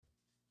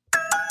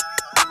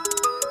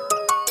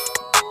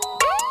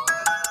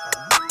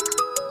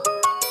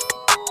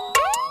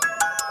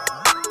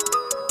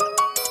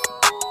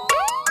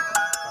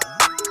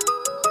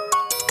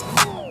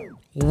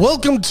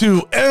Welcome to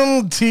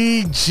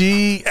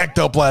MTG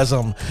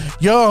Ectoplasm,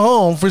 your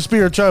home for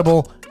Spirit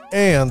Tribal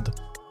and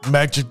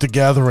Magic the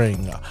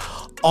Gathering.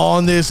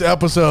 On this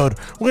episode,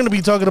 we're going to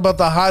be talking about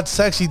the hot,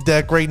 sexy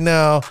deck right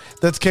now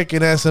that's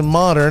kicking ass in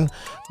Modern.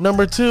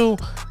 Number two,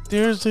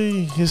 there's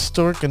a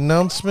historic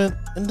announcement,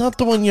 and not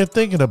the one you're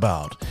thinking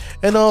about.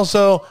 And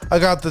also, I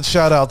got the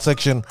shout-out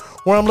section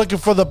where I'm looking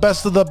for the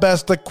best of the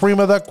best, the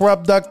cream of the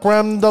crop, the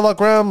creme de la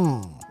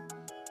creme.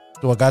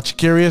 Do I got you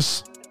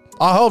curious?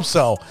 I hope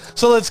so.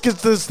 So let's get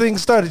this thing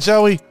started,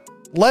 shall we?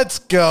 Let's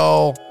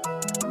go.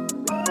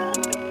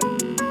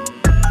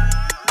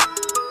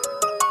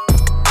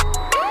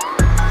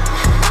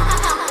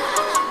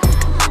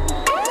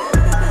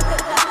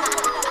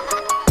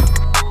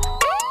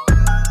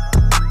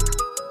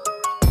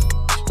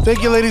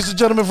 Thank you, ladies and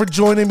gentlemen, for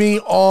joining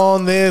me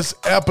on this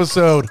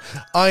episode.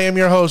 I am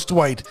your host,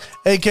 Dwight,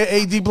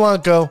 aka D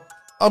Blanco,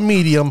 a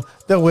medium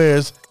that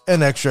wears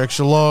an extra,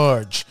 extra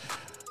large.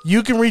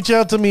 You can reach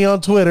out to me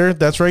on Twitter.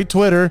 That's right,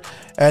 Twitter,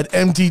 at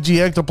MTG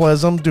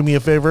Ectoplasm. Do me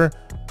a favor,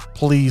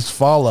 please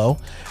follow.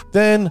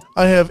 Then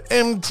I have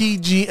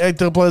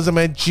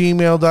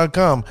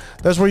mtgectoplasm@gmail.com.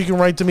 That's where you can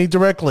write to me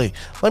directly.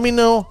 Let me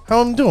know how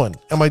I'm doing.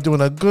 Am I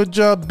doing a good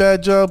job,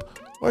 bad job,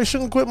 or I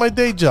shouldn't quit my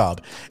day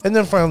job? And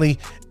then finally,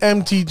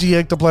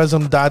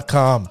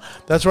 mtgectoplasm.com.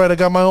 That's right, I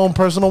got my own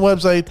personal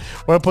website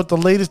where I put the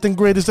latest and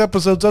greatest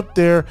episodes up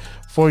there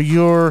for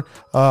your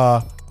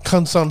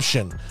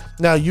consumption.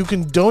 Now, you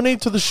can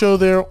donate to the show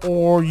there,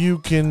 or you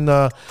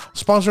can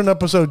sponsor an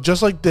episode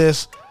just like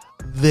this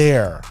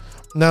there.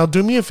 Now,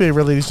 do me a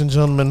favor, ladies and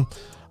gentlemen.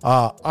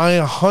 I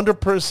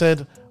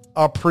 100%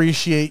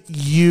 appreciate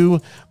you,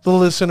 the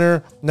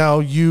listener, now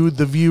you,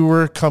 the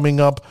viewer,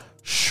 coming up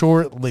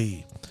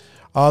shortly.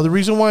 The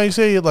reason why I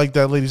say it like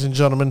that, ladies and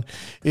gentlemen,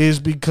 is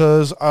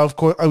because, of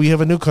course, we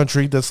have a new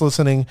country that's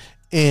listening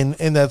in,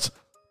 and that's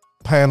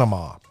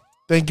Panama.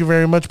 Thank you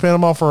very much,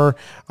 Panama, for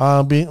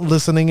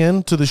listening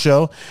in to the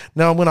show.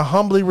 Now, I'm going to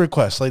humbly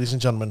request, ladies and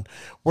gentlemen,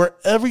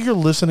 wherever you're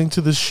listening to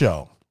this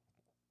show,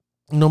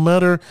 no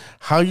matter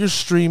how you're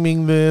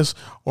streaming this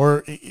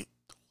or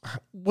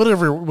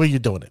whatever way you're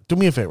doing it, do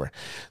me a favor.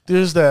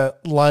 There's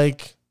that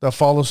the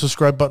follow,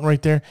 subscribe button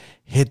right there.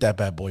 Hit that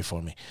bad boy for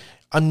me.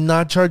 I'm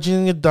not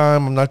charging you a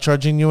dime. I'm not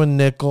charging you a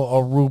nickel,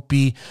 a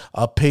rupee,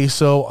 a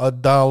peso, a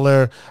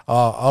dollar,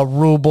 a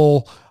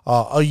ruble,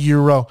 a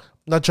euro.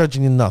 I'm not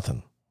charging you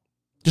nothing.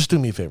 Just do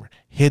me a favor.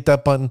 Hit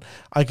that button.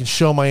 I can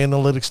show my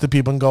analytics to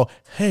people and go,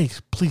 hey,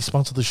 please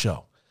sponsor the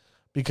show.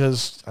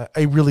 Because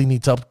I really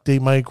need to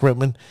update my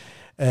equipment.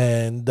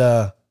 And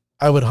I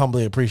would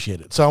humbly appreciate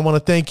it. So I want to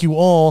thank you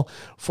all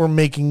for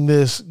making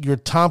this your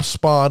top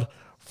spot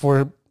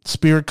for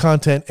Spirit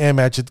content and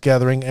Magic the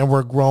Gathering. And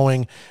we're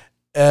growing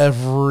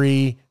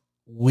every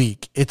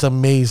week. It's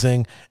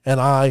amazing.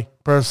 And I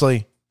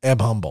personally am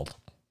humbled.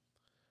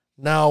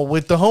 Now,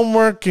 with the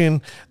homework and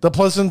the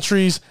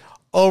pleasantries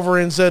over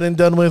and said and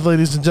done with,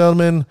 ladies and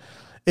gentlemen,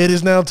 it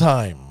is now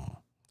time.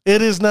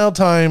 It is now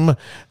time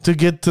to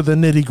get to the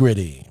nitty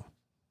gritty.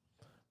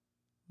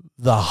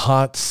 The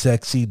hot,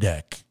 sexy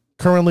deck.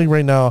 Currently,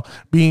 right now,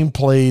 being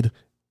played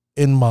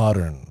in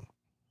Modern.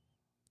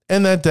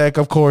 And that deck,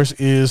 of course,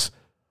 is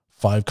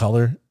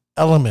 5-color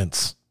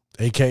elements,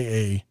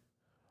 aka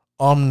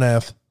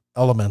Omnath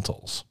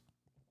Elementals.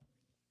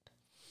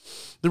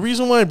 The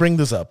reason why I bring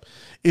this up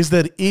is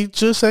that it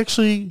just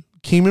actually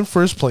came in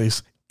first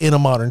place in a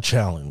Modern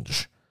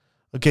challenge.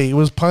 Okay, it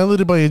was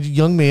piloted by a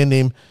young man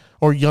named,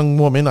 or young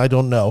woman, I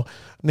don't know,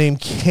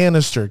 named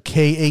Kanister,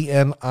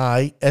 Kanister.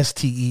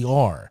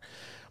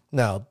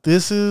 Now,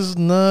 this is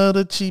not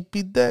a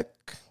cheapy deck,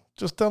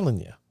 just telling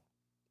you.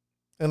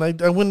 And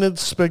I wouldn't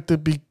expect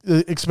it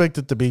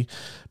to be,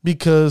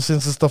 because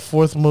since it's the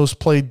fourth most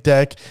played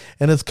deck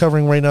and it's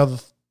covering right now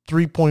the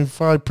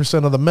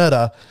 3.5% of the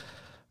meta,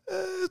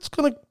 it's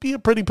going to be a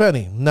pretty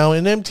penny. Now,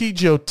 in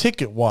MTGO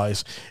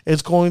ticket-wise,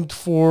 it's going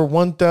for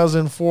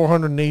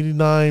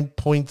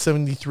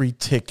 1,489.73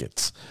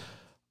 tickets.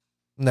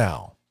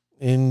 Now,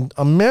 in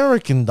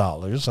American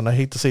dollars, and I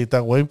hate to say it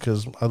that way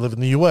because I live in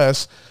the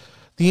U.S.,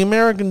 the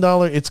American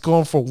dollar, it's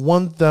going for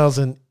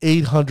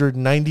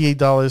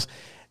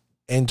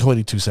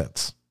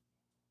 $1,898.22.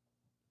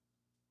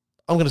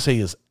 I'm going to say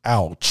is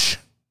ouch.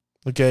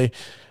 Okay?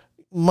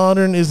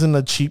 Modern isn't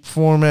a cheap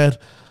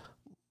format,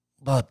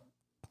 but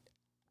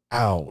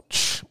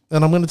ouch.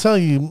 And I'm going to tell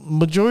you,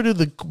 majority of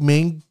the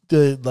main,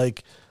 the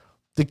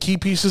key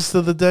pieces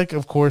to the deck,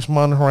 of course,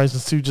 Modern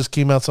Horizons 2 just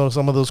came out, so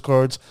some of those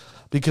cards,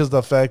 because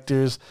the fact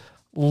there's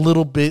a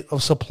little bit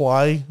of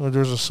supply, or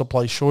there's a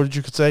supply shortage,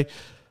 you could say.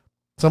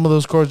 Some of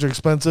those cards are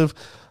expensive,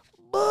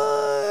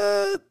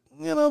 but,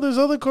 there's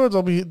other cards,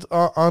 I'll be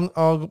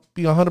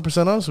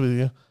 100% honest with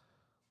you.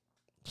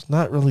 It's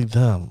not really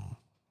them.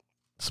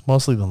 It's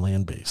mostly the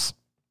land base.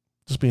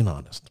 Just being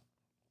honest.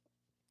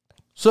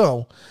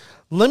 So,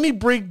 let me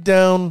break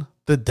down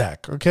the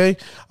deck, okay?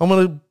 I'm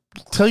going to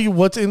tell you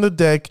what's in the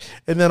deck,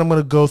 and then I'm going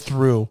to go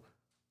through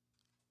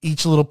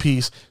each little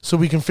piece so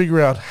we can figure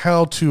out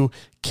how to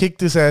kick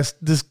this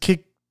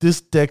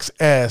deck's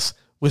ass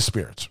with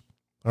spirits.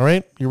 All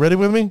right, you ready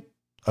with me?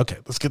 Okay,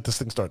 let's get this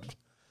thing started.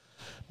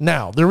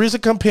 Now, there is a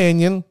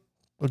companion,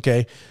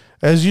 okay?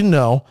 As you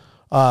know,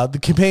 the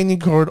companion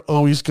card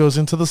always goes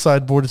into the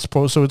sideboard. It's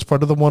part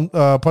of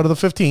the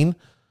 15.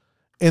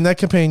 And that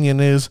companion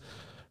is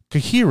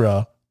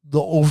Kaheera, the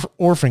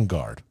Orphan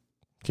Guard.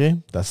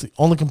 Okay, that's the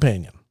only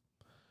companion.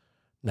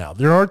 Now,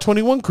 there are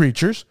 21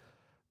 creatures.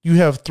 You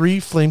have 3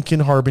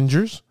 Flamekin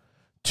Harbingers,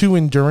 2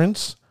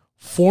 Endurance,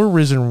 4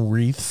 Risen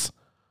Wreaths,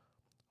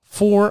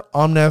 4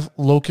 Omnath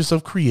Locus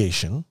of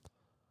Creation,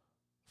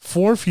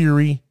 4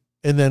 Fury,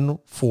 and then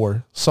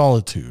 4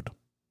 Solitude.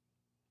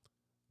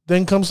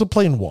 Then comes the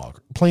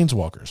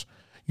Planeswalkers.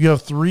 You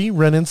have 3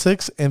 Wrenn and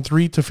 6 and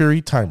 3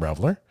 Teferi Time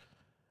Raveler.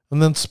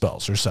 And then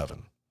spells are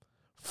 7.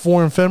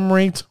 4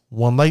 Ephemerate,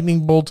 1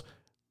 Lightning Bolt,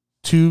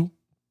 2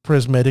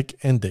 Prismatic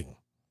Ending.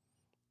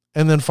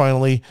 And then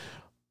finally,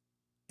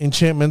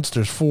 enchantments,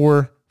 there's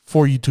 4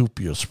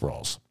 Utopia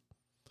Sprawls.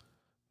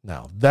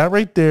 Now, that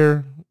right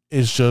there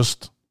is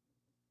just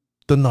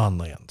the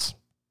non-lands.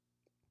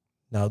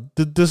 Now,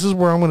 this is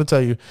where I'm going to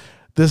tell you,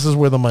 this is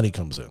where the money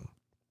comes in.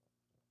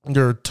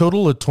 There are a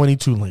total of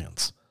 22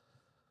 lands.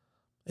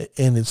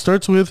 And it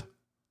starts with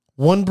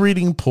 1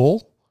 Breeding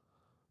Pool,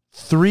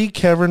 3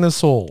 Cavernous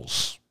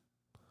Souls,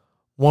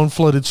 1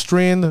 Flooded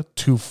Strand,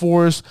 2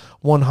 Forest,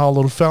 1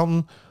 Hollowed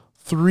Fountain,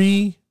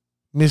 3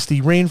 Misty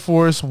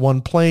Rainforest,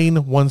 1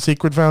 Plain, 1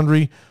 Sacred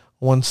Foundry,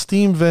 1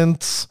 Steam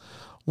Vents,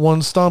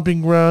 1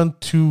 Stomping Ground,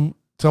 2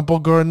 Temple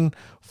Garden,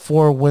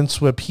 4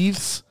 Windswept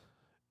Heaths,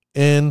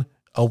 and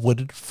a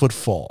Wooded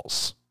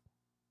Footfalls.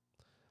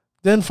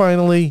 Then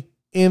finally,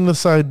 in the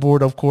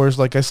sideboard, of course,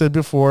 like I said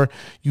before,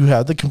 you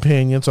have the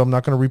companion, so I'm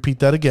not going to repeat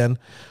that again.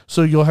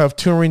 So you'll have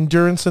 2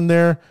 Endurance in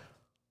there,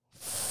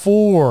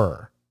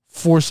 4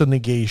 Force of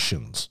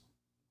Negations,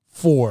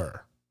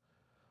 4,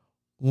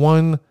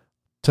 1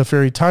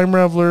 Teferi Time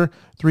Raveler,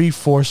 3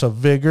 Force of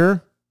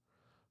Vigor,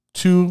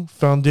 2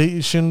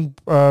 Foundation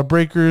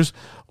Breakers,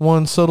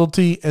 1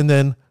 Subtlety, and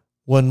then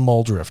 1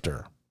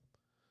 Muldrifter.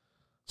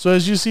 So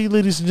as you see,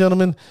 ladies and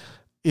gentlemen,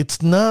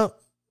 it's not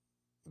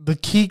the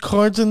key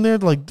cards in there.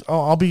 Like,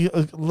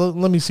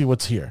 let me see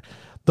what's here.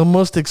 The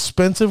most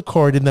expensive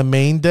card in the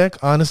main deck,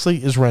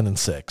 honestly, is Wrenn and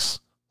 6.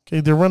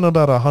 Okay, they're running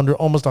about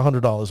almost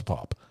 $100 a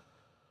pop.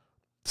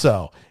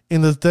 So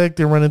in the deck,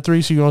 they're running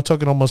 3, so you're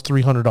talking almost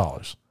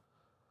 $300.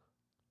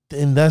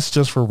 And that's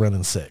just for Wrenn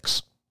and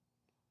 6.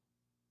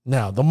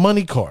 Now, the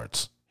money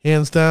cards,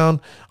 hands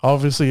down,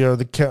 obviously are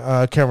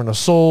the Cavern of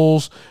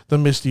Souls, the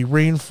Misty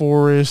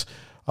Rainforest,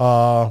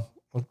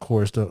 of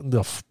course, the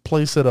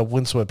playset of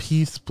Windswept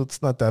Heath, but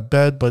it's not that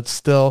bad, but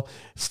still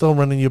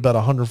running you about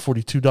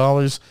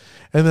 $142.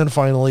 And then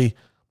finally,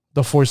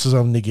 the Forces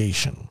of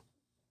Negation.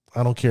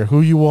 I don't care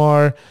who you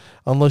are,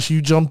 unless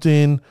you jumped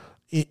in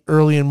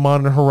early in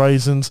Modern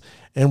Horizons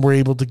and were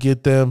able to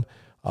get them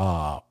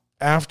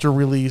after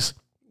release.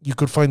 You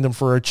could find them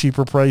for a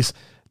cheaper price.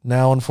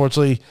 Now,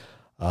 unfortunately,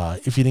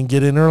 if you didn't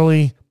get in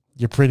early,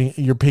 you're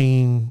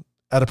paying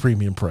at a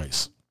premium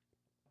price.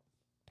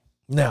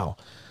 Now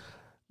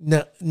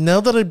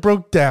that I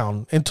broke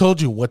down and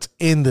told you what's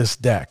in this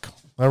deck,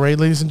 all right,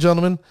 ladies and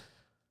gentlemen,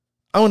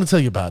 I want to tell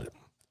you about it.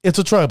 It's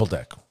a tribal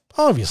deck.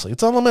 Obviously,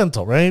 it's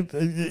elemental, right?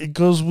 It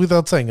goes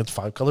without saying. It's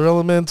 5-color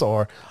elements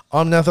or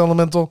Omnath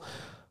elemental.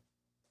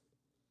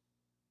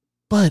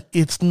 But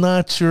it's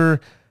not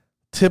your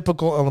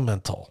typical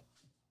elemental,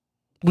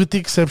 with the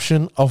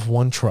exception of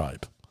 1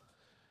 tribe.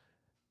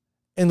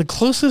 And the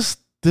closest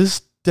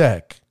this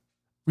deck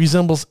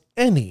resembles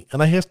any,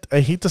 and I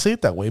hate to say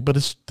it that way, but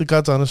it's the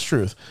God's honest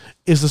truth,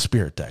 is the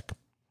Spirit deck.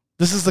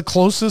 This is the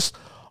closest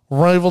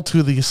rival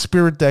to the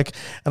Spirit deck,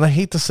 and I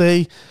hate to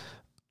say,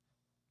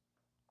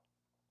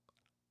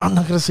 I'm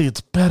not going to say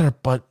it's better,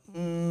 but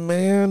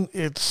man,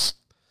 it's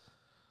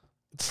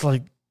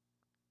like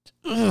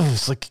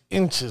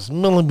inches,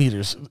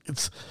 millimeters.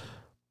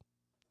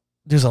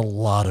 There's a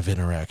lot of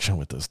interaction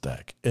with this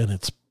deck, and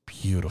it's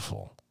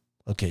beautiful.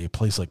 Okay, it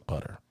plays like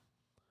butter.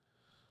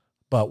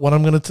 But what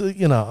I'm going to,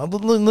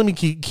 let me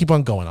keep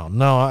on going on.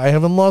 Now, I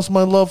haven't lost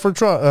my love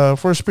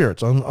for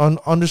spirits.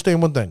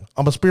 Understand one thing.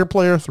 I'm a spirit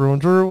player through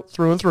and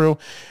through,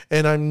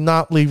 and I'm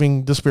not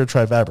leaving the Spirit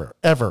Tribe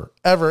ever.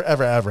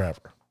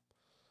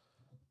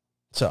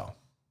 So,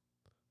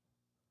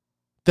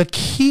 the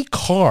key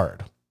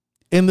card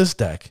in this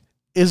deck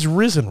is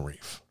Risen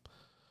Reef.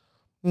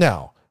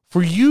 Now,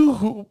 for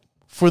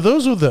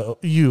those of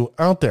you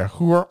out there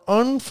who are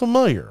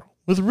unfamiliar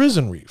with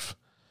Risen Reef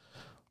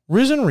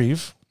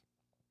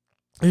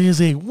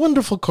is a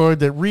wonderful card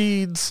that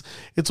reads,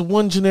 it's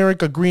 1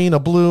 generic, a green, a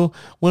blue.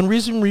 When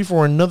Risen Reef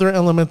or another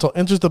elemental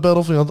enters the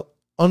battlefield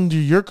under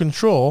your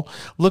control,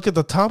 look at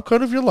the top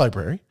card of your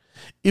library.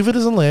 If it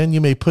is a land,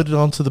 you may put it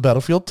onto the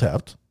battlefield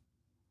tapped.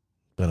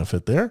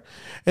 Benefit there.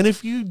 And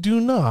if you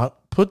do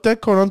not put that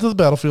card onto the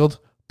battlefield,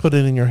 put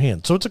it in your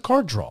hand. So it's a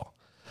card draw.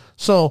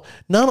 So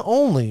not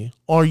only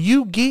are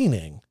you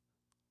gaining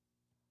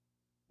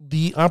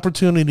the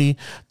opportunity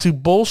to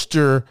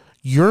bolster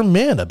your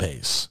mana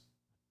base,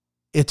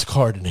 it's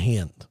card in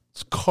hand.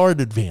 It's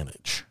card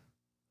advantage.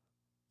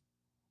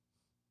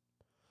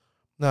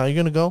 Now you're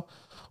going to go,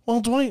 well,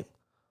 Dwight,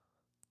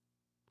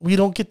 we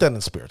don't get that in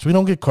spirits. We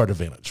don't get card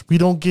advantage. We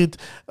don't get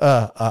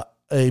a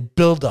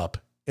build-up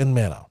in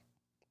mana.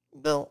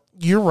 No,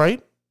 you're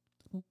right,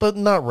 but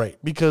not right,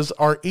 because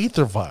our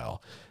Aether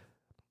Vial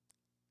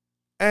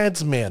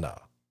adds mana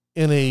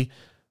in a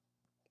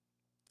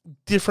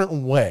different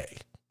way.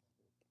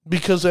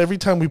 Because every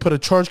time we put a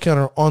charge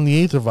counter on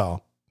the Aether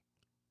Vial,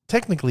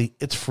 technically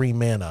it's free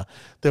mana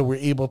that we're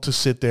able to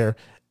sit there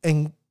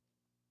and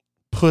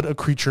put a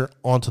creature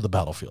onto the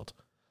battlefield.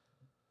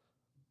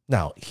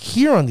 Now,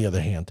 here on the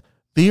other hand,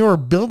 they are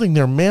building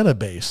their mana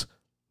base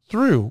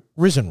through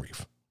Risen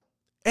Reef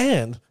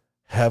and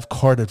have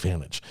card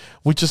advantage,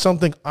 which is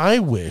something I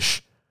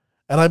wish,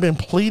 and I've been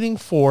pleading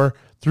for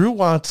through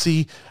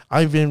WotC.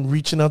 I've been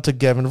reaching out to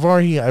Gavin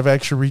Varhey. I've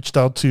actually reached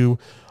out to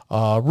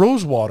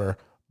Rosewater,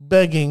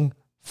 begging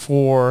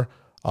for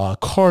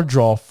card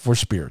draw for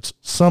spirits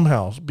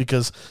somehow,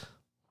 because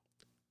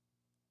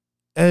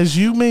as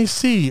you may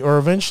see or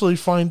eventually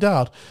find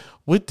out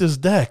with this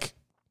deck,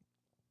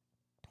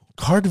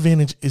 card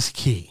advantage is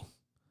key.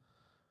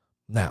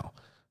 Now,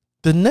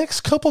 the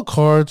next couple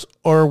cards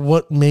are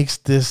what makes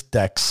this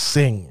deck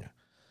sing.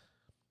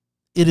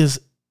 It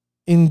is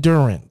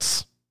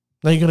Endurance.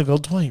 Now you're going to go,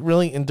 Dwight,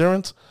 really?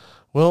 Endurance?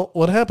 Well,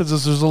 what happens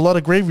is there's a lot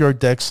of graveyard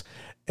decks,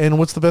 and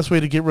what's the best way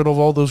to get rid of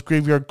all those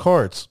graveyard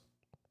cards?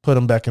 Put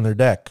them back in their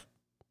deck.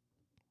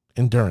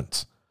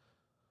 Endurance.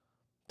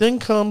 Then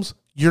comes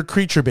your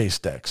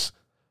creature-based decks.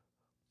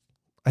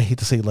 I hate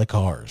to say like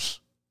ours.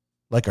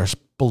 Like our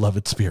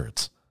beloved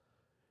spirits.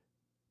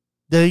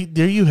 There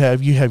you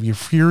have your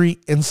Fury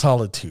and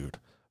Solitude.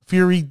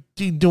 Fury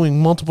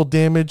doing multiple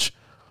damage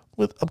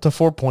with up to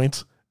 4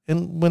 points.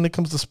 And when it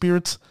comes to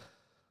spirits,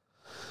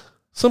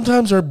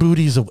 sometimes our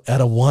booty's at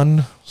a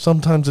 1,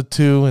 sometimes a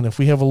 2, and if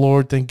we have a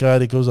Lord, thank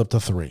God, it goes up to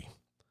 3.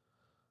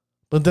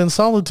 But then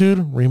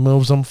Solitude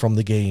removes them from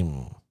the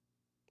game.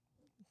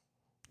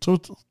 So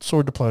it's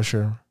Sword to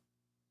Plowshare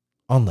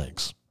on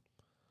legs.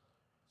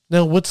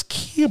 Now, what's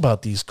key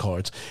about these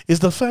cards is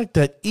the fact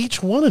that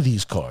each one of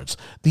these cards,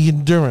 the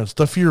Endurance,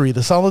 the Fury,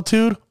 the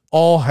Solitude,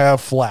 all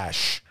have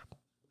flash.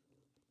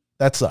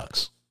 That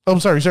sucks. Oh, I'm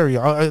sorry.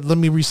 Let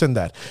me resend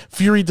that.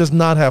 Fury does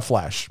not have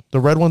flash. The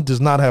red one does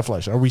not have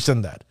flash. I'll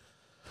resend that.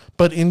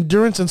 But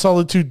Endurance and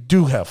Solitude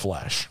do have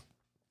flash.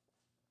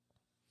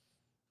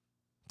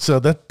 So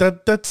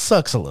that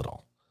sucks a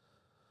little.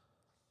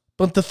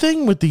 But the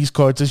thing with these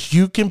cards is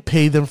you can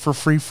pay them for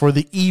free for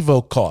the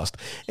evoke cost.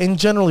 And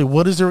generally,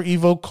 what is their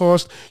evoke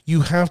cost?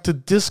 You have to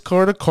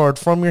discard a card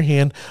from your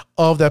hand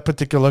of that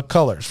particular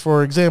colors.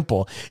 For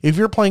example, if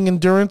you're playing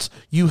Endurance,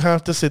 you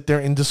have to sit there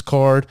and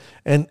discard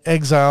and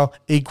exile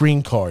a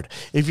green card.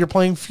 If you're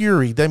playing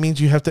Fury, that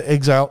means you have to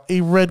exile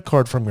a red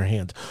card from your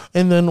hand.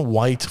 And then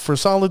white for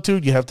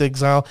Solitude, you have to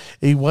exile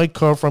a white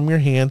card from your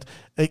hand,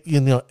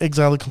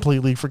 exile it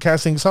completely for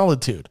casting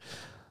Solitude.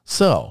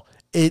 So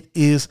it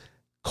is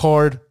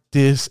card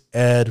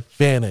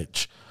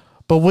disadvantage.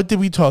 But what did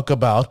we talk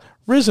about?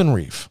 Risen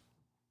Reef.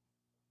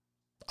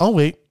 I'll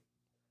wait.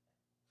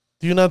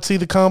 Do you not see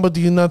the combo? Do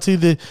you not see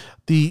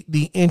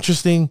the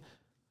interesting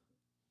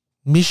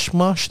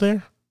mishmash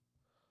there?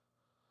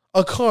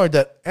 A card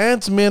that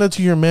adds mana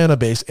to your mana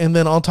base and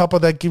then on top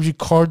of that gives you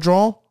card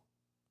draw.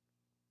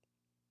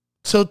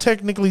 So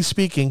technically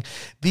speaking,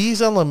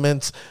 these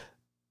elements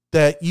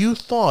that you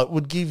thought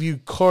would give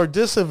you card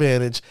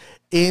disadvantage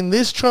in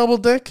this trouble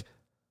deck,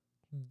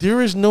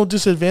 there is no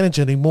disadvantage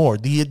anymore.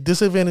 The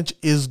disadvantage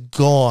is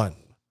gone.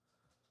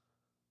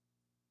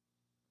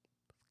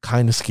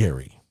 Kind of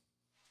scary.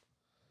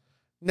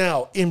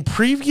 Now, in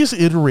previous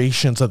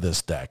iterations of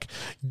this deck,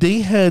 they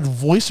had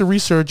Voice of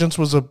Resurgence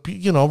was a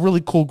really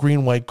cool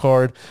green-white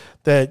card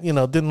that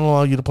didn't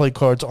allow you to play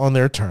cards on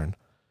their turn.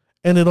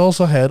 And it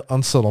also had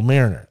Unsettled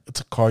Mariner.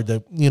 It's a card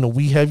that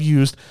we have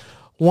used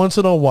once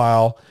in a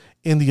while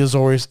in the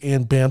Azorius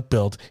and Bant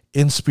build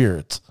in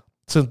Spirits.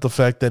 Since the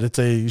fact that it's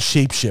a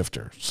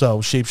shapeshifter. So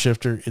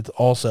shapeshifter is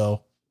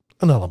also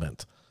an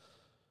element.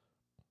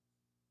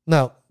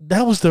 Now,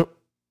 that was the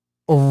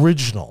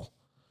original.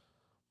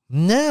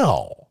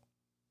 Now,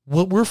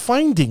 what we're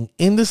finding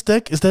in this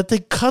deck is that they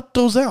cut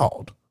those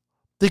out.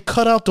 They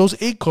cut out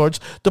those 8 cards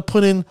to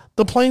put in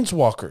the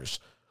Planeswalkers.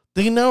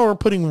 They now are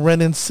putting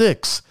Wrenn and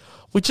 6,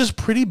 which is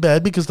pretty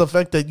bad because the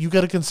fact that you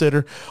got to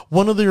consider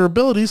one of their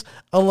abilities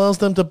allows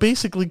them to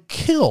basically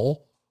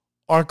kill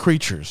our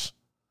creatures.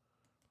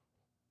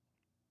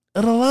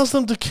 It allows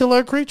them to kill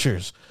our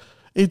creatures.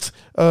 It's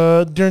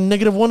their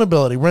 -1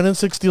 ability. Wrenn and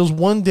 6 deals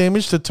 1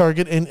 damage to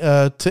target and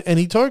to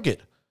any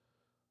target.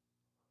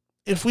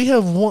 If we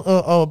have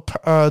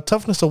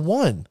toughness of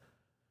 1,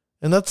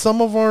 and that's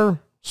some of our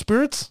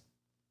spirits,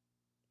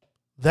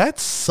 that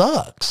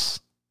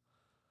sucks.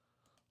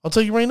 I'll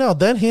tell you right now,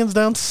 that hands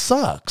down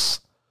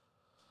sucks.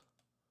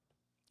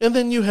 And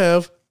then you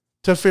have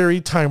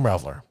Teferi Time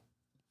Raveler.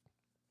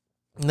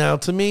 Now,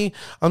 to me,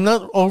 I'm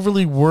not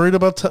overly worried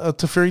about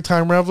Teferi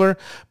Time Raveler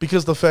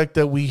because the fact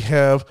that we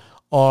have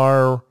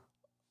our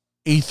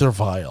Aether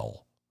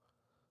Vial.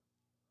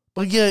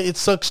 But yeah, it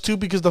sucks too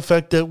because the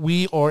fact that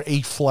we are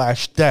a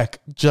flash deck,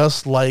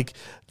 just like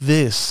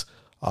this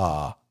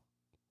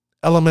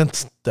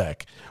Elements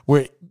deck,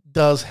 where it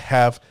does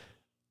have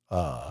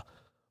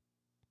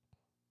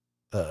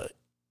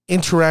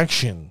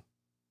interaction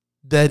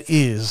that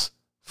is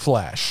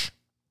flash.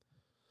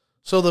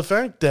 So the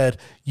fact that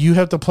you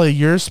have to play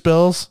your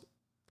spells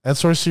at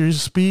sorcery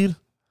speed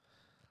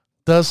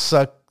does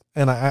suck,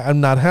 and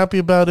I'm not happy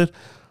about it,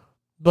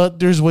 but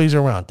there's ways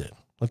around it.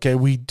 Okay,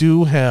 we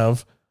do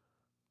have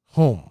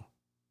home.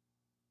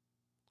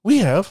 We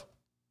have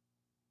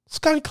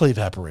Skyclave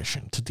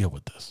Apparition to deal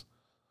with this.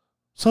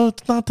 So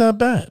it's not that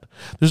bad.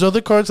 There's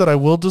other cards that I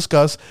will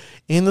discuss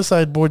in the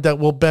sideboard that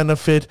will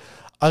benefit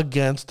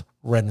against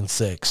Red and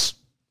 6.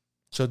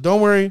 So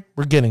don't worry,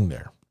 we're getting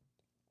there.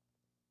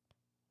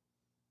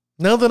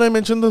 Now that I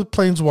mentioned the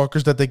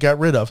Planeswalkers that they got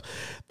rid of,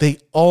 they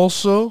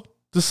also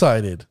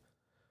decided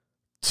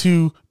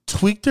to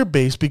tweak their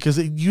base because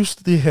it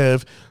used to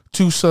have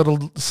 2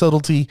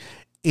 subtlety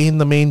in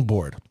the main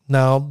board.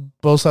 Now,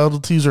 both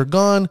subtleties are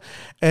gone,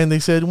 and they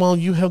said, well,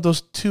 you have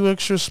those 2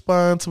 extra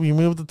spots. We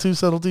removed the 2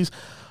 subtleties.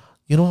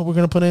 You know what we're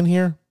going to put in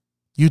here?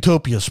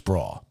 Utopia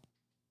Sprawl.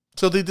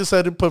 So they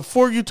decided to put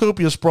 4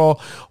 Utopia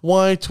Sprawl.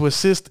 Why? To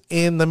assist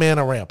in the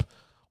mana ramp.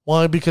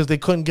 Why? Because they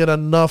couldn't get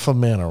enough of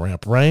mana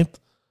ramp, right?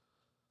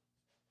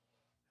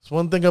 It's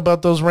one thing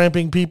about those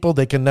ramping people,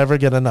 they can never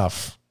get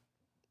enough.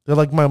 They're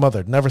like my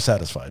mother, never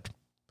satisfied.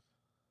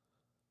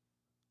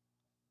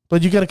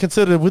 But you got to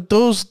consider with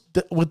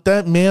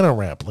that mana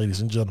ramp,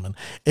 ladies and gentlemen,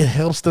 it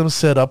helps them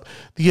set up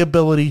the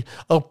ability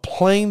of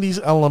playing these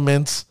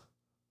elements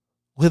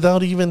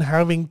without even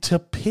having to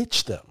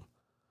pitch them.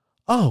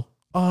 Oh,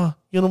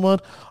 you know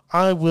what?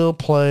 I will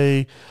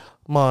play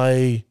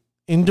my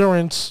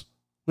Endurance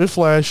with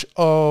Flash.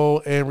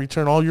 And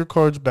return all your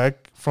cards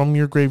back from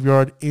your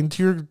graveyard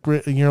into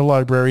your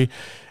library.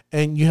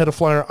 And you had a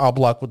flyer. I'll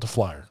block with the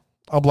flyer.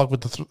 I'll block with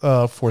the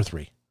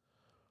 4/3.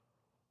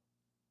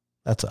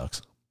 That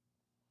sucks.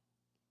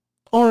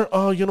 Or,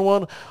 you know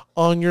what?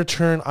 On your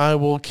turn, I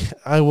will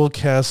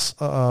cast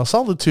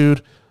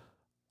Solitude.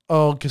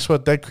 Oh, guess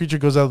what? That creature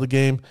goes out of the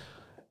game,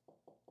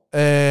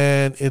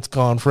 and it's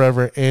gone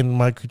forever, and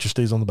my creature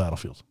stays on the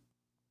battlefield.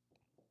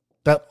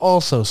 That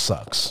also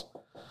sucks.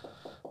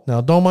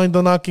 Now, don't mind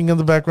the knocking in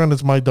the background.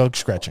 It's my dog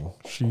scratching.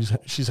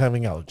 She's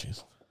having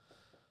allergies.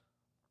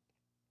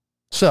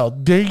 So,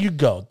 there you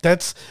go.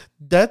 That's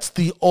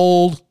the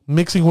old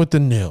mixing with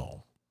the new.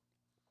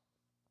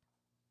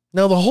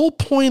 Now, the whole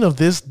point of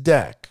this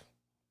deck,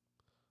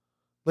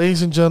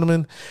 ladies and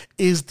gentlemen,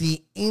 is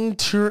the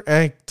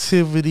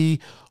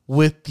interactivity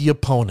with the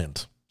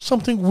opponent.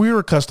 Something we're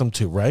accustomed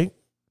to, right?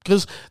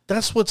 Because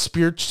that's what the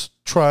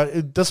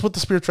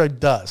Spirit Tribe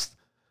does.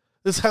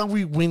 That's how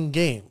we win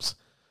games.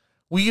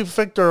 We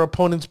affect our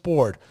opponent's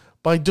board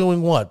by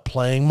doing what?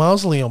 Playing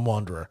Mausoleum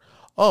Wanderer.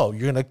 Oh,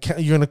 you're gonna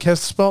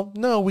cast a spell?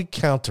 No, we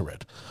counter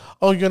it.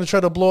 Oh, you're going to try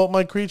to blow up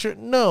my creature?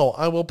 No,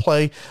 I will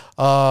play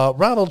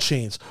Rattle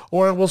Chains,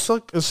 or I will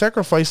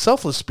sacrifice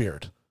Selfless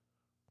Spirit.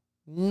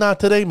 Not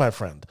today, my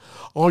friend.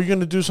 Or you're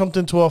going to do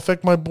something to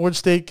affect my board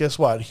state? Guess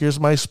what? Here's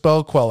my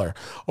Spell Queller.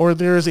 Or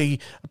there's a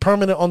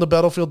permanent on the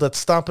battlefield that's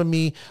stopping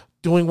me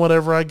doing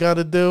whatever I got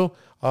to do.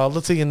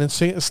 Let's say an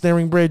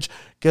Ensnaring Bridge.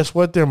 Guess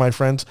what there, my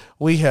friends?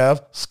 We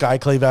have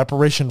Skyclave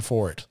Apparition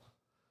for it.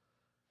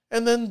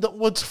 And then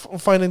what's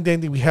fine and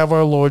dandy, we have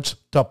our lords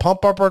to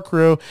pump up our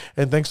crew.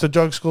 And thanks to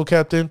Jug School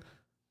Captain,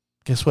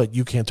 guess what?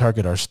 You can't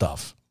target our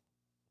stuff.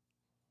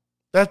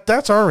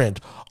 That's our end.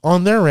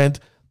 On their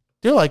end,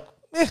 they're like,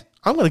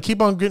 I'm going to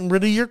keep on getting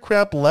rid of your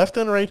crap left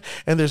and right,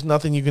 and there's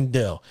nothing you can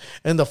do.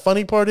 And the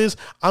funny part is,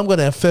 I'm going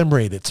to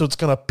ephemerate it, so it's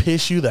going to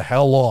piss you the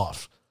hell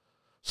off.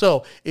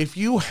 So if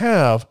you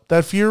have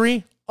that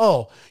Fury,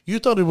 you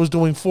thought it was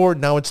doing 4,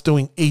 now it's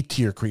doing 8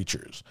 to your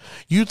creatures.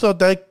 You thought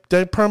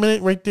that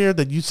permanent right there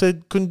that you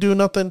said couldn't do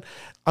nothing,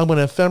 I'm going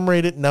to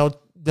ephemerate it. Now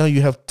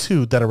you have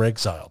 2 that are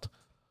exiled.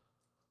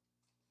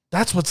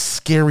 That's what's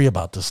scary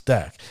about this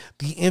deck.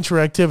 The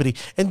interactivity.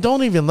 And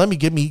don't even let me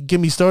get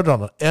me started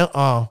on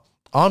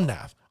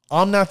Omnath.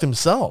 Omnath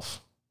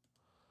himself.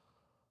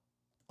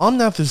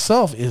 Omnath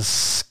himself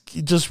is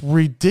just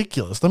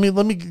ridiculous.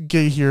 Let me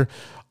get here.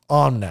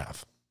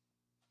 Omnath.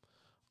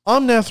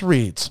 Omnath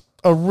reads,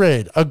 a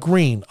red, a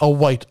green, a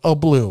white, a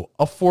blue,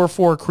 a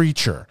 4/4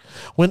 creature.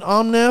 When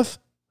Omnath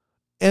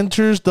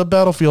enters the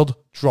battlefield,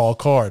 draw a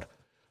card.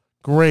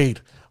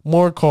 Great.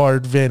 More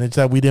card advantage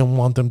that we didn't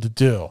want them to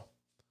do.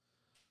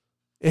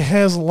 It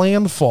has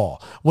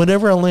landfall.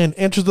 Whenever a land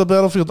enters the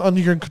battlefield under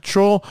your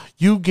control,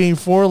 you gain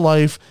 4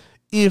 life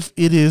if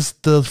it is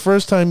the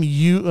first time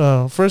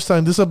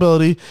this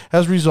ability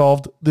has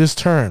resolved this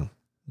turn.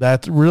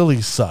 That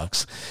really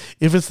sucks.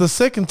 If it's the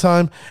second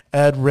time,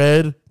 add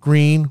red,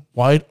 green,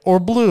 white, or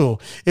blue.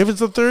 If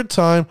it's the third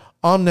time,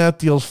 Omnath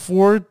deals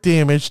 4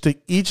 damage to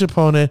each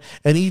opponent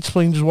and each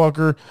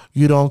planeswalker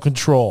you don't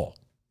control.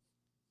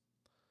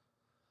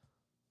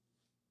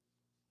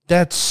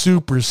 That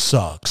super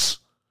sucks.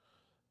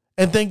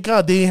 And thank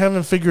God they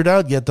haven't figured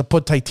out yet to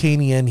put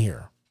Titania in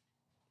here.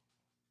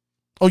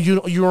 Oh,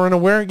 you are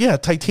unaware? Yeah,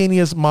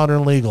 Titania is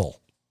modern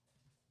legal.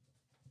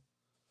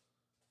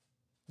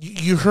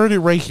 You heard it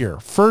right here.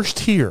 First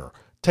here,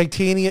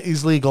 Titania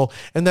is legal,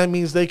 and that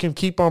means they can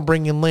keep on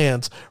bringing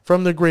lands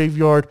from the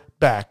graveyard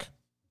back.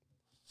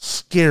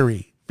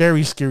 Scary,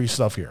 very scary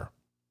stuff here.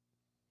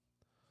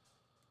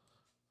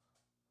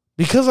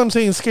 Because I'm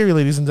saying scary,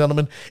 ladies and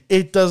gentlemen,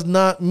 it does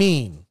not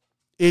mean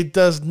we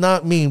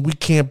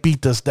can't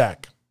beat this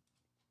deck.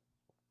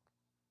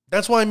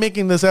 That's why I'm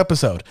making this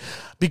episode.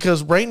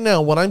 Because right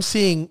now, what I'm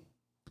seeing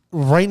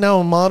right now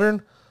in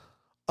Modern,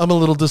 I'm a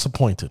little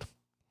disappointed.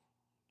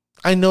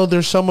 I know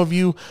there's some of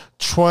you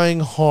trying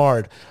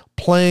hard,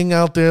 playing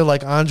out there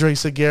like Andre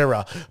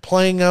Segura,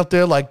 playing out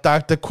there like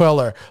Dr.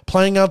 Queller,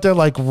 playing out there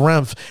like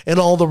Remph, and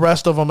all the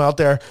rest of them out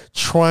there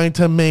trying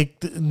to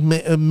make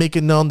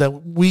it known that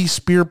we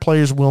Spear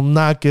players will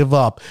not give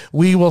up.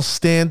 We will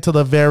stand to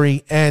the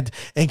very end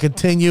and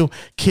continue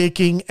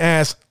kicking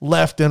ass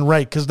left and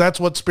right, because that's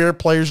what Spear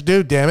players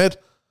do, damn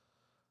it.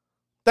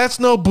 That's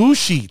no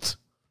bullshit.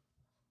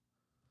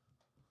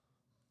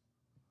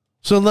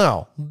 So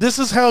now, this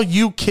is how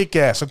you kick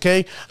ass,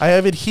 okay? I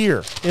have it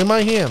here in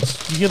my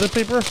hands. You hear the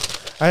paper?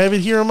 I have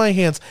it here in my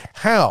hands.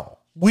 How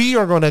we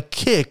are going to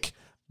kick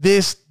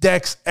this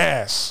deck's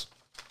ass.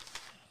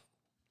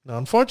 Now,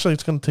 unfortunately,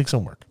 it's going to take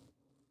some work.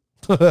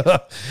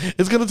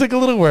 It's going to take a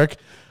little work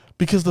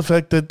because the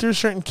fact that there's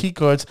certain key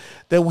cards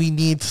that we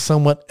need to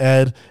somewhat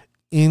add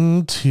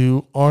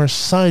into our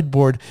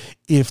sideboard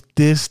if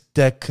this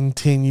deck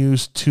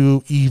continues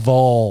to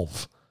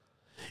evolve.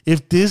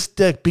 If this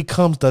deck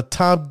becomes the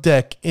top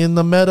deck in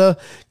the meta,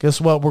 guess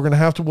what? We're going to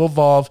have to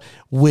evolve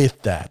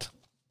with that.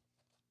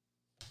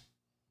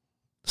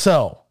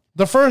 So,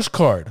 the first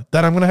card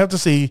that I'm going to have to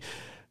see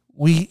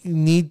we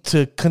need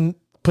to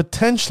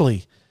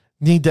potentially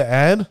need to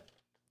add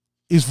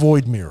is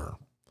Void Mirror.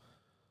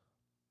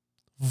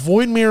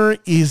 Void Mirror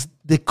is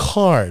the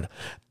card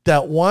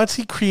that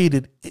WotC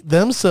created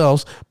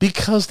themselves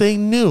because they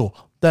knew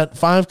that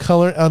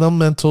 5-color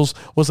elementals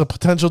was a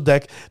potential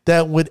deck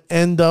that would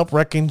end up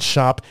wrecking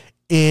shop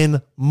in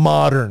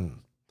Modern.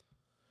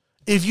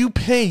 If you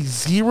pay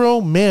 0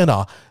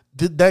 mana,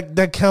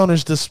 that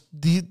counters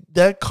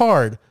that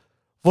card.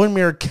 Void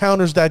Mirror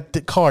counters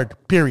that card.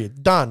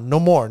 Period. Done.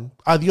 No more.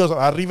 Adios.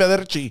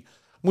 Arrivederci.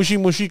 Mushi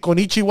mushi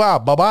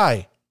konnichiwa. Bye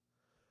bye.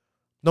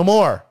 No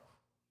more.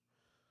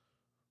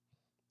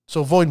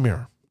 So Void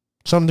Mirror,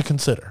 something to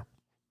consider.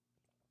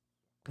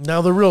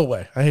 Now, the real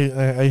way, I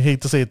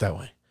hate to say it that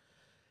way,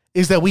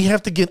 is that we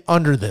have to get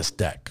under this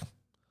deck.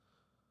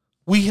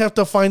 We have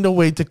to find a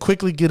way to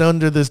quickly get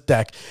under this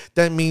deck.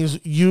 That means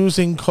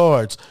using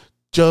cards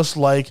just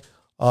like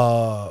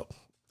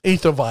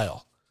Aether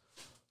Vial,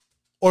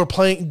 or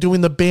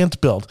doing the Bant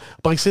build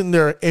by sitting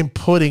there and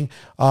putting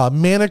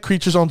mana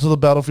creatures onto the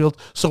battlefield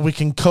so we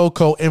can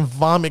Coco and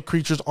vomit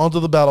creatures onto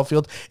the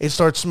battlefield and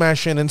start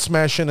smashing and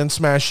smashing and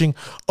smashing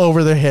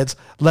over their heads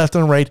left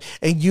and right,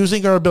 and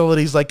using our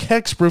abilities like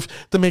Hexproof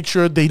to make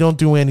sure they don't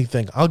do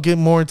anything. I'll get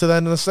more into that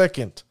in a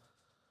second.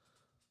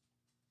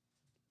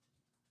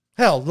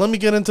 Hell, let me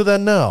get into that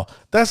now.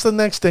 That's the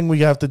next thing we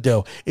have to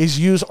do, is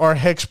use our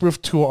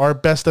Hexproof to our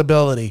best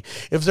ability.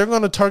 If they're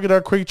going to target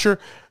our creature,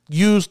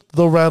 use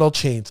the Rattle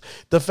Chains.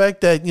 The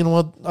fact that, you know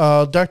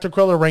what, Dr.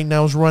 Queller right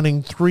now is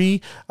running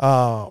 3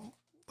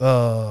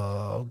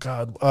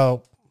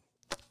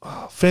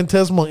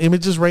 Phantasmal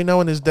Images right now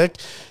in his deck.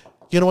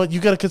 You know what, you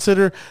got to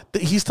consider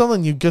that he's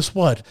telling you, guess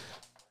what?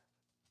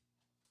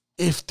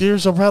 If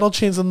there's a Rattle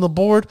Chains on the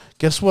board,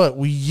 guess what?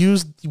 We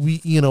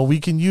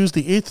can use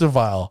the Aether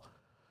Vial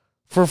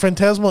for a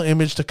Phantasmal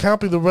Image to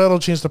copy the Rattle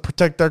Chains to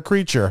protect our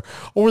creature.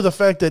 Or the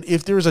fact that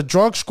if there is a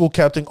Drog School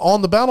Captain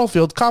on the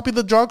battlefield, copy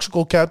the Drog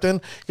School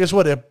Captain. Guess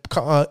what?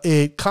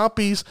 It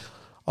copies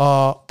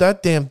that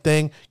damn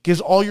thing,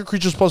 gives all your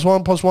creatures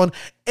 +1/+1,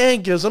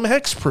 and gives them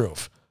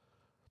Hexproof.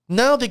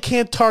 Now they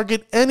can't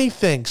target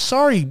anything.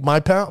 Sorry, my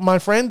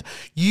friend.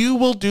 You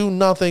will do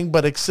nothing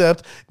but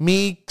accept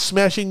me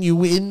smashing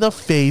you in the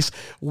face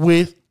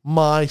with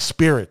my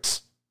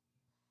spirits.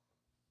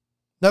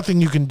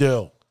 Nothing you can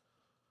do.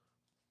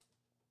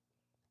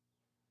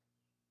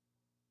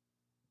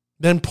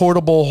 Then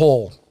Portable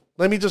Hole.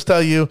 Let me just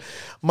tell you,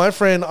 my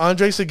friend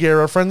Andre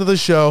Segura, friend of the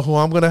show, who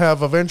I'm going to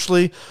have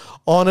eventually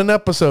on an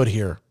episode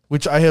here,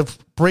 which I have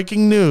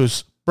breaking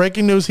news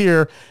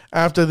here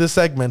after this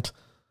segment.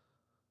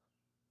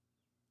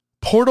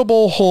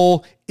 Portable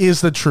Hole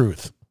is the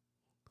truth.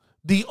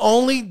 The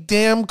only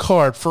damn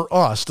card for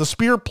us, the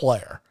Spear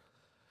player,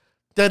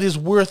 that is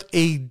worth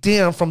a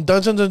damn from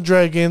Dungeons and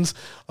Dragons,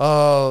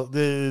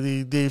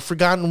 the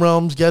Forgotten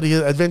Realms,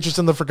 the Adventures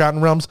in the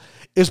Forgotten Realms,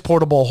 is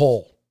Portable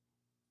Hole.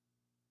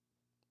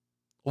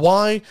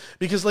 Why?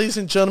 Because, ladies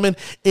and gentlemen,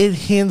 it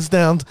hands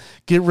down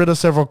get rid of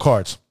several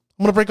cards.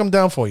 I'm going to break them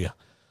down for you.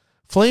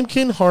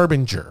 Flamekin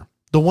Harbinger,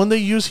 the one they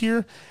use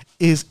here,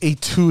 is a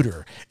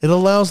tutor. It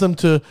allows them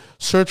to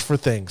search for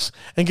things.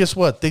 And guess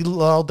what? They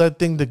allow that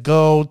thing to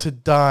go, to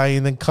die,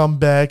 and then come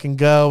back and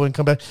go and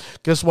come back.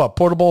 Guess what?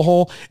 Portable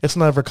Hole, it's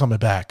never coming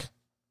back.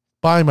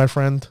 Bye, my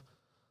friend.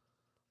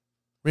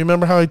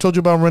 Remember how I told you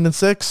about Renin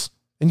 6?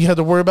 And you had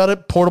to worry about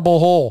it? Portable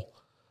hole.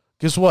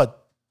 Guess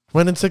what?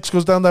 Renin 6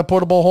 goes down that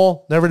portable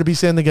hole, never to be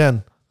seen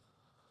again.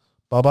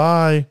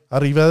 Bye-bye.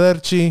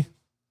 Arrivederci.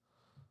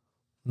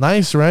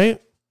 Nice,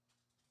 right?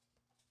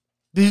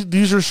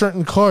 These are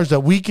certain cards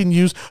that we can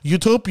use.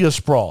 Utopia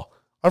Sprawl.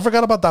 I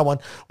forgot about that one.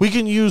 We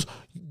can use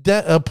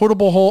that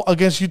portable hole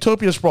against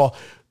Utopia Sprawl,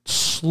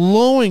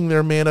 slowing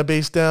their mana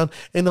base down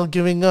and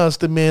giving us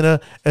the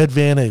mana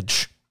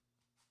advantage.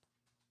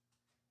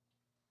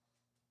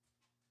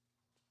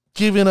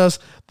 Giving us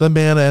the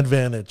mana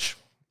advantage.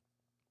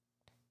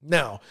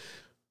 Now,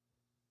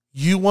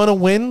 you want to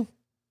win?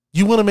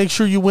 You want to make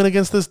sure you win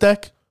against this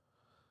deck?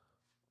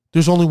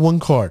 There's only one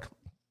card.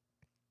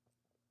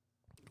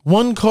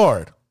 One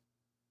card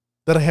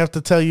that I have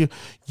to tell you,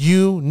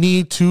 you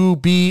need to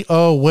be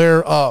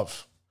aware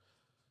of.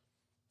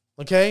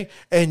 Okay?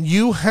 And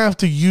you have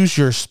to use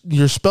your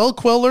Spell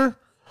Queller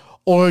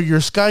or your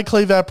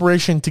Skyclave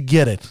Apparition to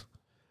get it.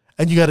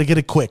 And you got to get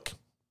it quick.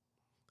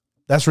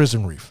 That's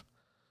Risen Reef.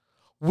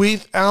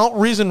 Without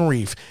Risen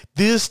Reef,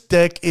 this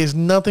deck is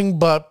nothing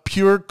but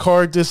pure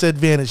card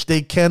disadvantage.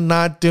 They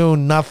cannot do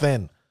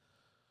nothing.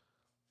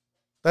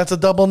 That's a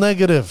double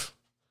negative.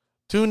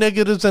 Two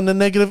negatives and a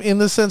negative in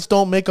this sense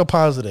don't make a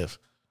positive.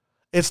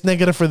 It's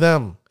negative for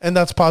them, and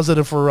that's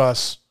positive for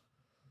us.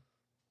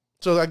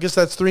 So I guess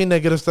that's three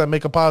negatives that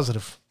make a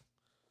positive.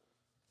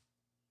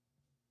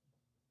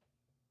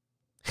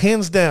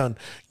 Hands down,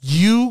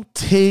 you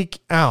take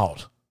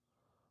out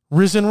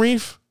Risen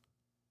Reef,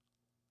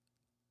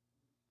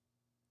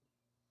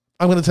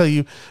 I'm going to tell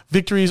you,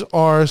 victory is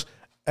ours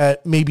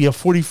at maybe a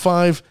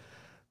 45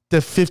 to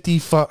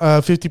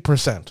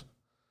 50%.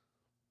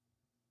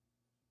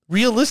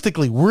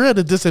 Realistically, we're at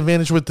a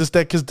disadvantage with this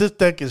deck because this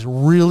deck is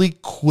really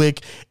quick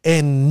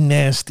and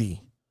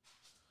nasty.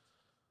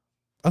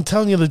 I'm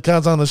telling you the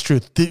God's honest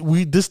truth.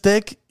 This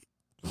deck,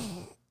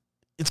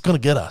 it's going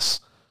to get us.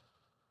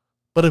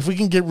 But if we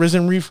can get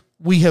Risen Reef,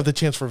 we have the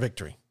chance for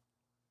victory.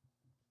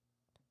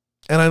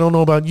 And I don't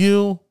know about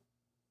you,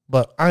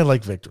 but I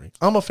like victory.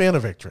 I'm a fan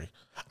of victory.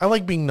 I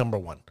like being number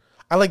one.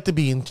 I like to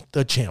be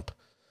the champ.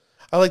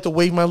 I like to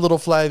wave my little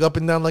flag up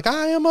and down like,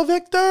 I am a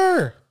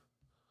victor.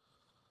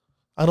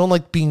 I don't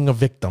like being a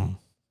victim.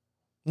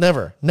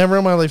 Never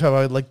in my life have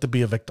I liked to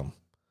be a victim.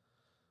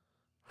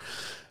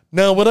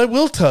 Now, what I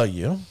will tell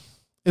you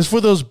is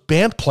for those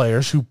band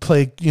players who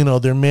play,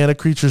 their mana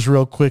creatures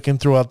real quick and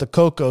throw out the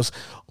Cocos,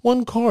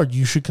 one card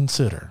you should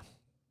consider.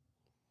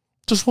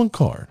 Just one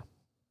card.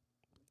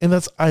 And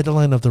that's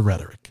Eidolon of the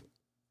Rhetoric.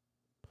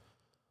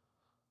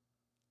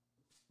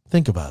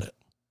 Think about it.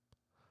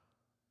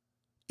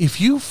 If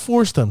you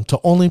force them to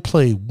only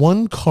play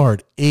one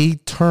card a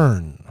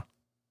turn,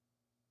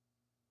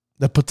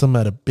 that puts them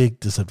at a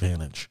big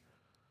disadvantage.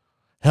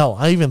 Hell,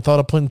 I even thought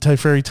of putting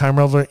Teferi Time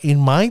Raveler in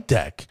my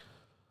deck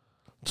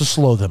to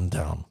slow them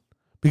down.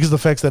 Because of the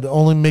fact that it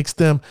only makes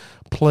them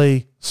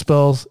play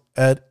spells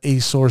at a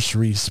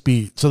sorcery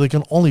speed. So they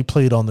can only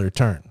play it on their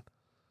turn.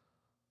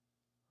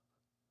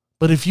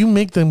 But if you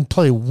make them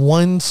play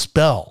one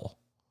spell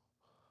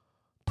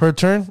per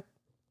turn,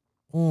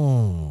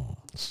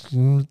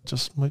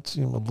 just might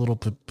seem a little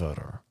bit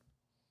better.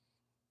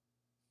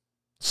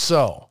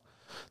 So,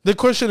 the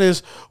question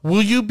is,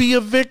 will you be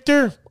a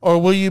victor or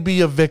will you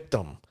be a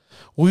victim?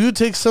 Will you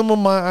take some of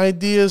my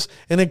ideas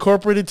and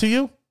incorporate it to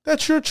you?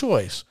 That's your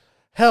choice.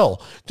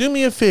 Hell, do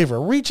me a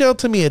favor. Reach out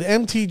to me at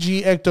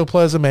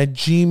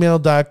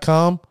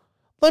mtgectoplasm@gmail.com.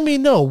 Let me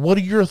know, what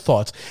are your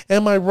thoughts?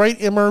 Am I right?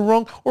 Am I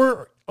wrong?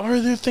 Or are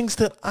there things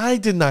that I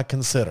did not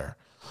consider?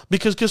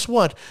 Because guess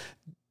what?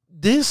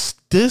 This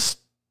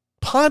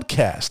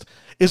podcast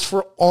is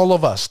for all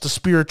of us, the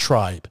Spirit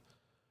Tribe.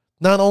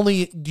 Not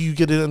only do you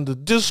get it in the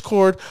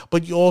Discord,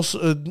 but you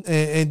also,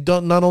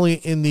 not only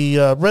in the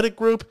Reddit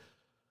group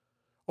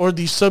or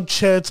the sub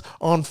chats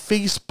on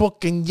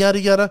Facebook and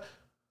yada yada.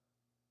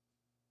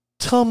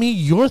 Tell me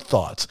your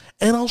thoughts,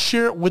 and I'll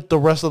share it with the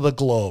rest of the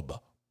globe.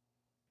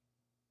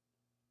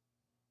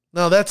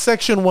 Now, that's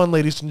section 1,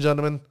 ladies and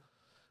gentlemen.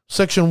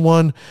 Section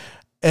 1,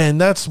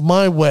 and that's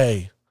my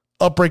way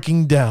of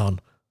breaking down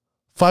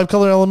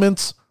 5-color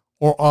elements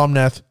or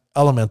Omnath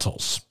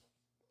elementals.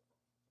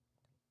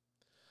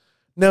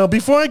 Now,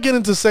 before I get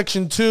into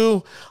section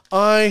 2,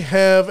 I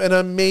have an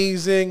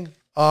amazing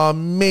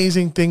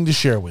thing to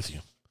share with you.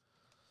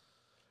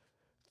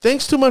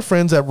 Thanks to my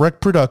friends at Rec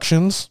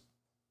Productions.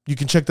 You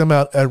can check them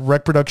out at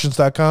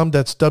recproductions.com.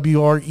 That's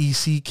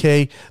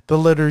WRECK, the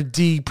letter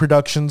D,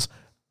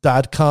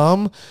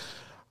 productions.com.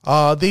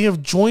 They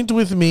have joined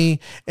with me,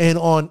 and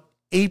on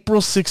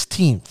April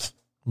 16th,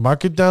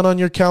 mark it down on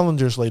your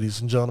calendars, ladies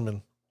and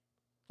gentlemen.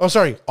 Oh,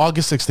 sorry,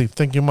 August 16th.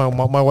 Thank you.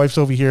 My wife's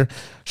over here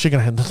shaking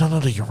her head. No,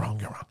 you're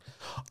wrong.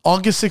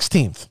 August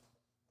 16th.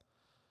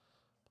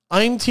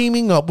 I'm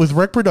teaming up with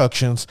Rec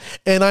Productions,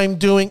 and I'm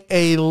doing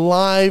a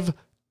live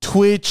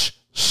Twitch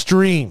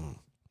stream.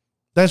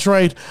 That's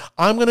right.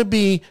 I'm going to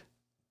be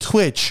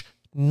Twitch,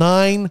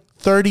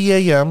 9:30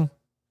 a.m.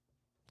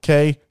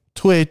 Okay,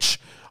 Twitch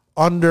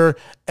under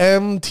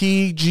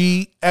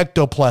MTG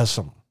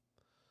Ectoplasm.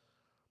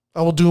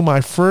 I will do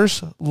my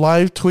first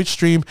live Twitch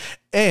stream,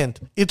 and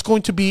it's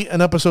going to be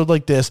an episode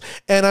like this,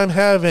 and I'm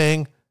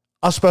having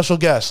a special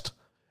guest,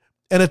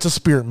 and it's a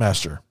Spirit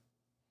Master.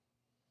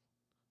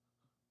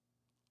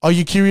 Are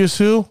you curious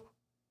who?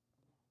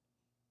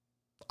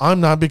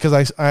 I'm not, because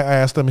I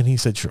asked him and he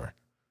said sure.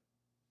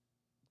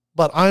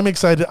 But I'm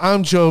excited.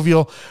 I'm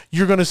jovial.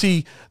 You're going to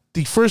see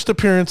the first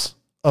appearance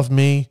of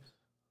me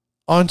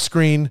on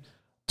screen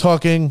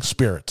talking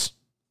spirits.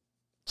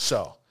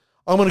 So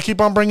I'm going to keep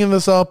on bringing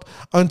this up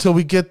until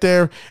we get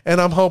there, and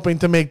I'm hoping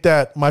to make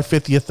that my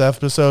 50th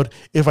episode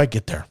if I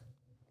get there.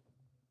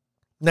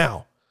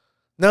 Now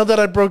that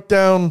I broke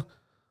down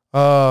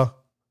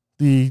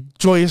the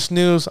joyous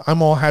news,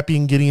 I'm all happy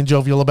and giddy and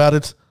jovial about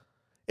it.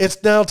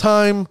 It's now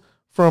time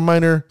for a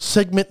minor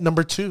segment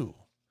number 2.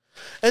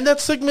 And that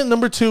segment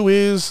number 2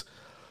 is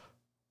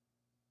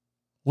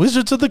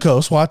Wizards of the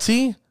Coast,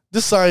 WotC,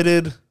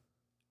 decided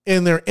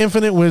in their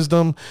infinite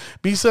wisdom,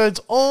 besides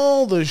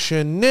all the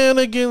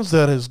shenanigans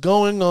that is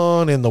going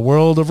on in the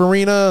world of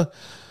Arena,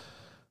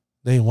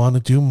 they want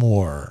to do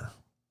more.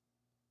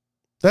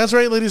 That's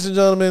right, ladies and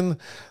gentlemen.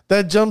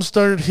 That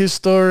Jumpstart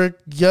Historic,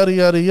 yada,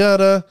 yada,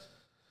 yada.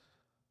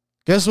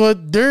 Guess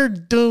what? They're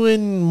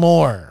doing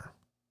more.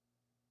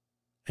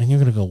 And you're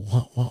going to go,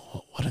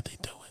 what are they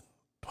doing?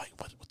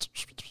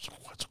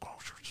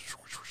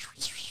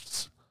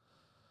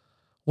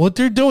 What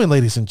they're doing,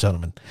 ladies and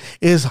gentlemen,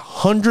 is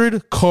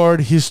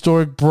 100-card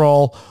Historic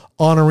Brawl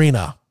on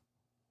Arena.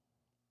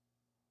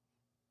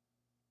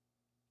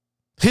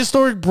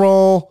 Historic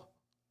Brawl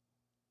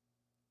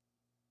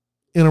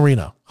in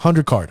Arena,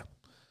 100 card.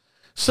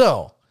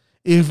 So,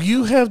 if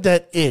you have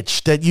that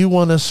itch that you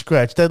want to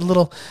scratch,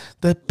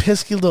 that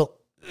pesky little,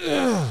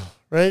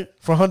 right,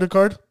 for 100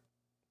 card,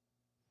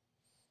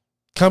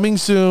 coming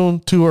soon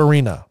to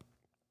Arena.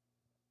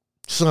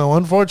 So,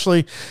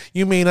 unfortunately,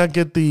 you may not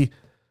get the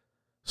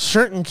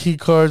certain key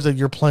cards that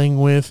you're playing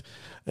with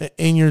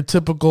in your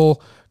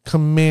typical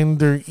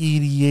Commander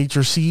EDH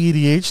or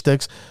CEDH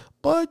decks,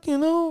 but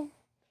you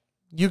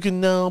can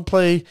now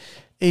play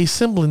a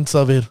semblance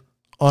of it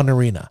on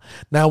Arena.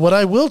 Now, what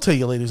I will tell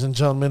you, ladies and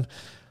gentlemen,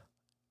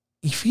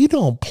 if you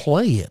don't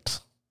play it,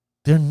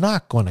 they're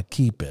not going to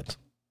keep it.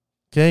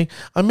 Okay?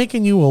 I'm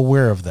making you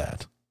aware of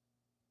that.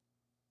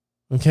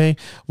 Okay?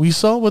 We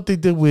saw what they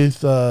did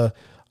with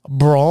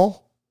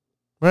Brawl,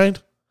 right?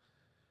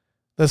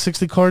 That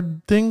 60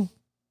 card thing.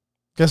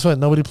 Guess what?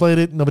 Nobody played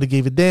it. Nobody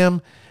gave a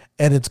damn.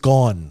 And it's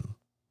gone.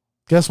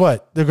 Guess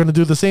what? They're going to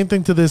do the same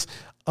thing to this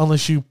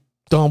unless you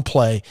don't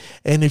play.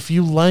 And if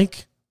you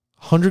like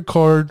 100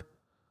 card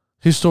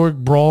Historic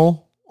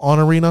Brawl on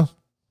Arena,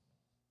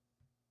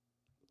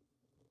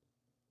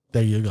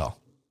 there you go.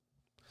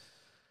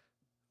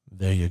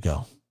 There you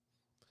go.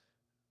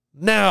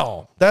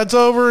 Now, that's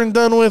over and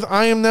done with.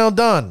 I am now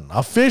done.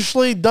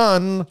 Officially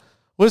done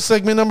with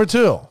segment number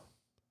 2.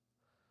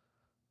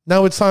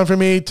 Now it's time for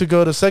me to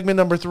go to segment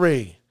number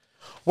 3,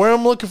 where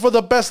I'm looking for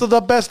the best of the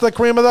best, the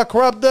cream of the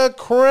crop, the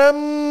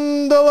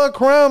creme de la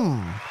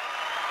creme.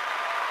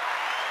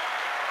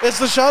 It's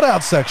the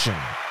shout-out section.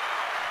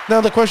 Now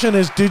the question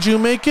is, did you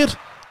make it?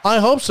 I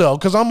hope so,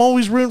 because I'm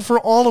always rooting for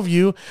all of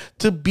you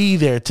to be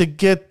there, to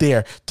get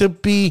there, to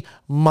be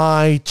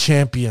my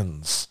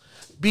champions.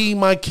 Be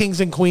my kings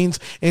and queens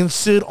and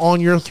sit on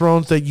your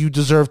thrones that you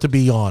deserve to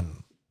be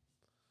on.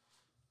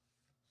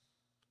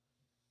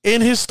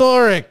 In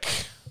Historic,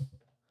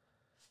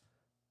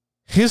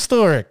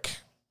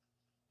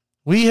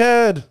 we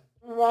had...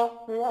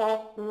 All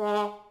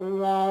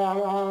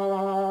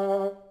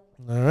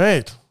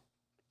right.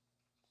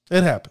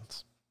 It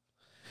happens.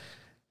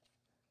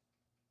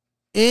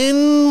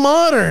 In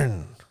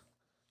Modern,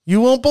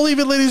 you won't believe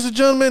it, ladies and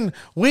gentlemen,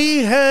 we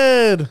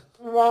had...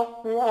 man.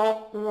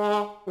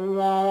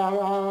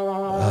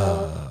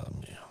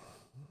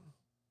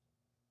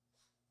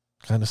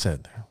 Kind of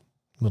sad there.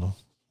 Little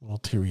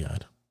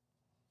teary-eyed.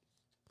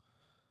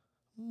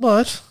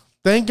 But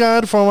thank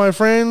God for my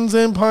friends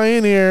in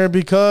Pioneer,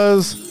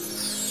 because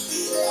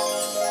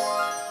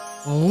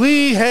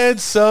we had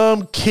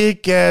some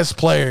kick-ass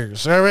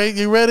players. All right,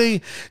 you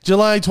ready?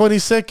 July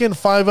 22nd,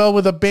 5-0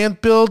 with a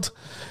band build.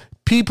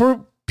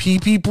 PP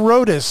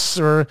Protus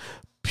or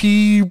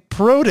P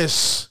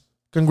Protus.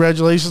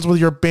 Congratulations with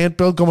your band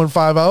build going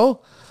 5-0.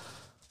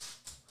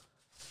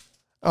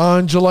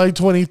 On July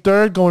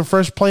 23rd, going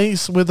first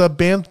place with a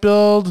band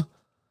build.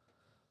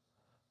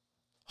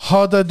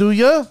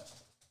 Hodaduya.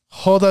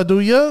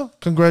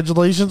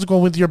 Congratulations,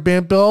 going with your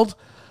band build.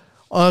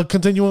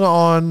 Continuing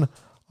on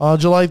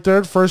July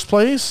 3rd, first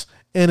place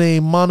in a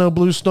mono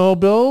blue snow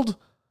build.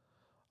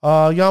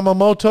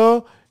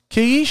 Yamamoto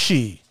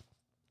Keiichi.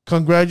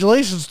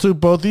 Congratulations to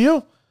both of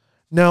you.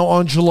 Now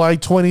on July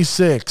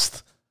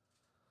 26th,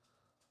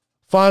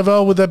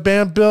 5-0 with a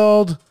band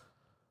build.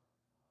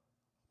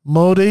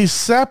 Modai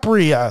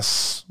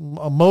Saprius.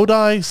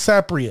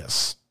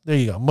 There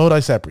you go. Modai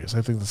Saprius.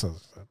 I think that's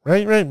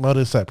right.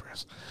 Modai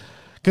Saprius.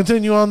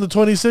 Continue on the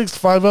 26th,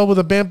 5-0 with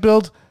a band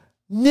build.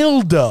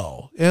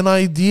 Nildo.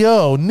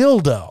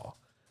 Nildo.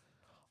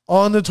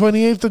 On the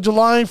 28th of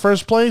July,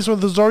 first place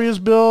with the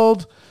Zorius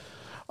build.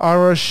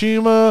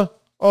 Arushima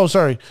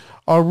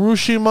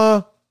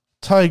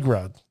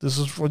Tigrad. This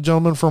is for a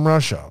gentleman from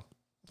Russia.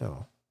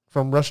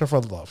 From Russia for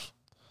love.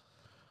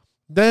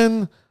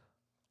 Then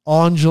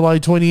on July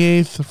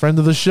 28th, a friend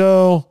of the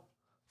show,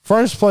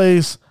 first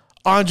place,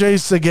 Andre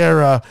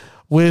Segura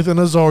with an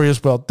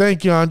Azorius belt.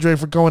 Thank you, Andre,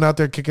 for going out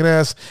there kicking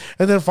ass.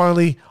 And then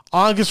finally,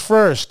 August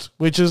 1st,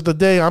 which is the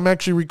day I'm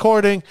actually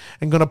recording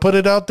and going to put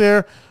it out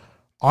there.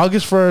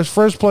 August 1st,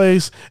 first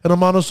place in a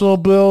monosoul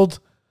build.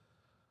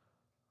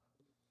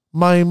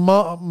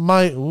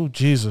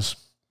 Jesus.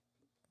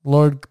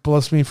 Lord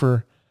bless me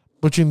for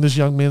butchering this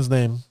young man's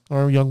name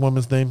or young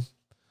woman's name.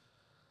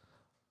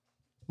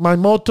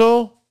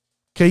 Maimoto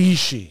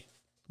Kaishi.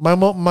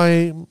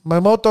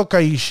 Maimoto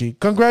Kaishi.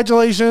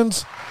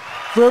 Congratulations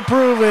for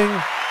proving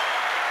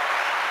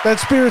that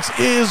Spirits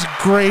is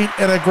great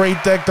and a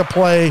great deck to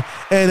play,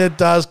 and it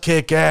does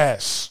kick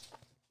ass.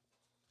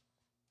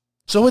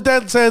 So with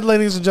that said,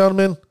 ladies and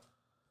gentlemen,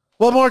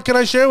 what more can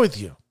I share with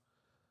you?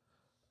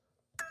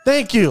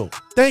 Thank you.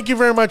 Thank you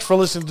very much for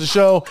listening to the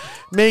show,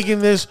 making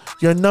this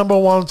your number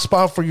one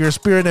spot for your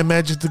Spirit and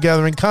Magic the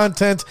Gathering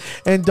content.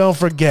 And don't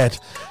forget,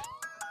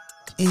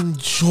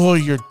 enjoy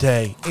your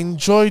day.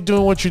 Enjoy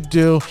doing what you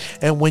do.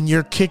 And when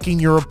you're kicking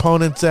your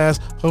opponent's ass,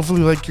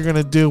 hopefully like you're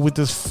going to do with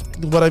this,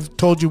 what I've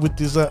told you with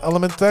this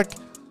element deck,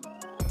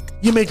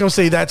 you make them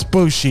say that's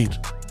bullshit.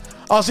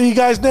 I'll see you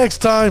guys next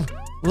time.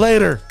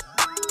 Later.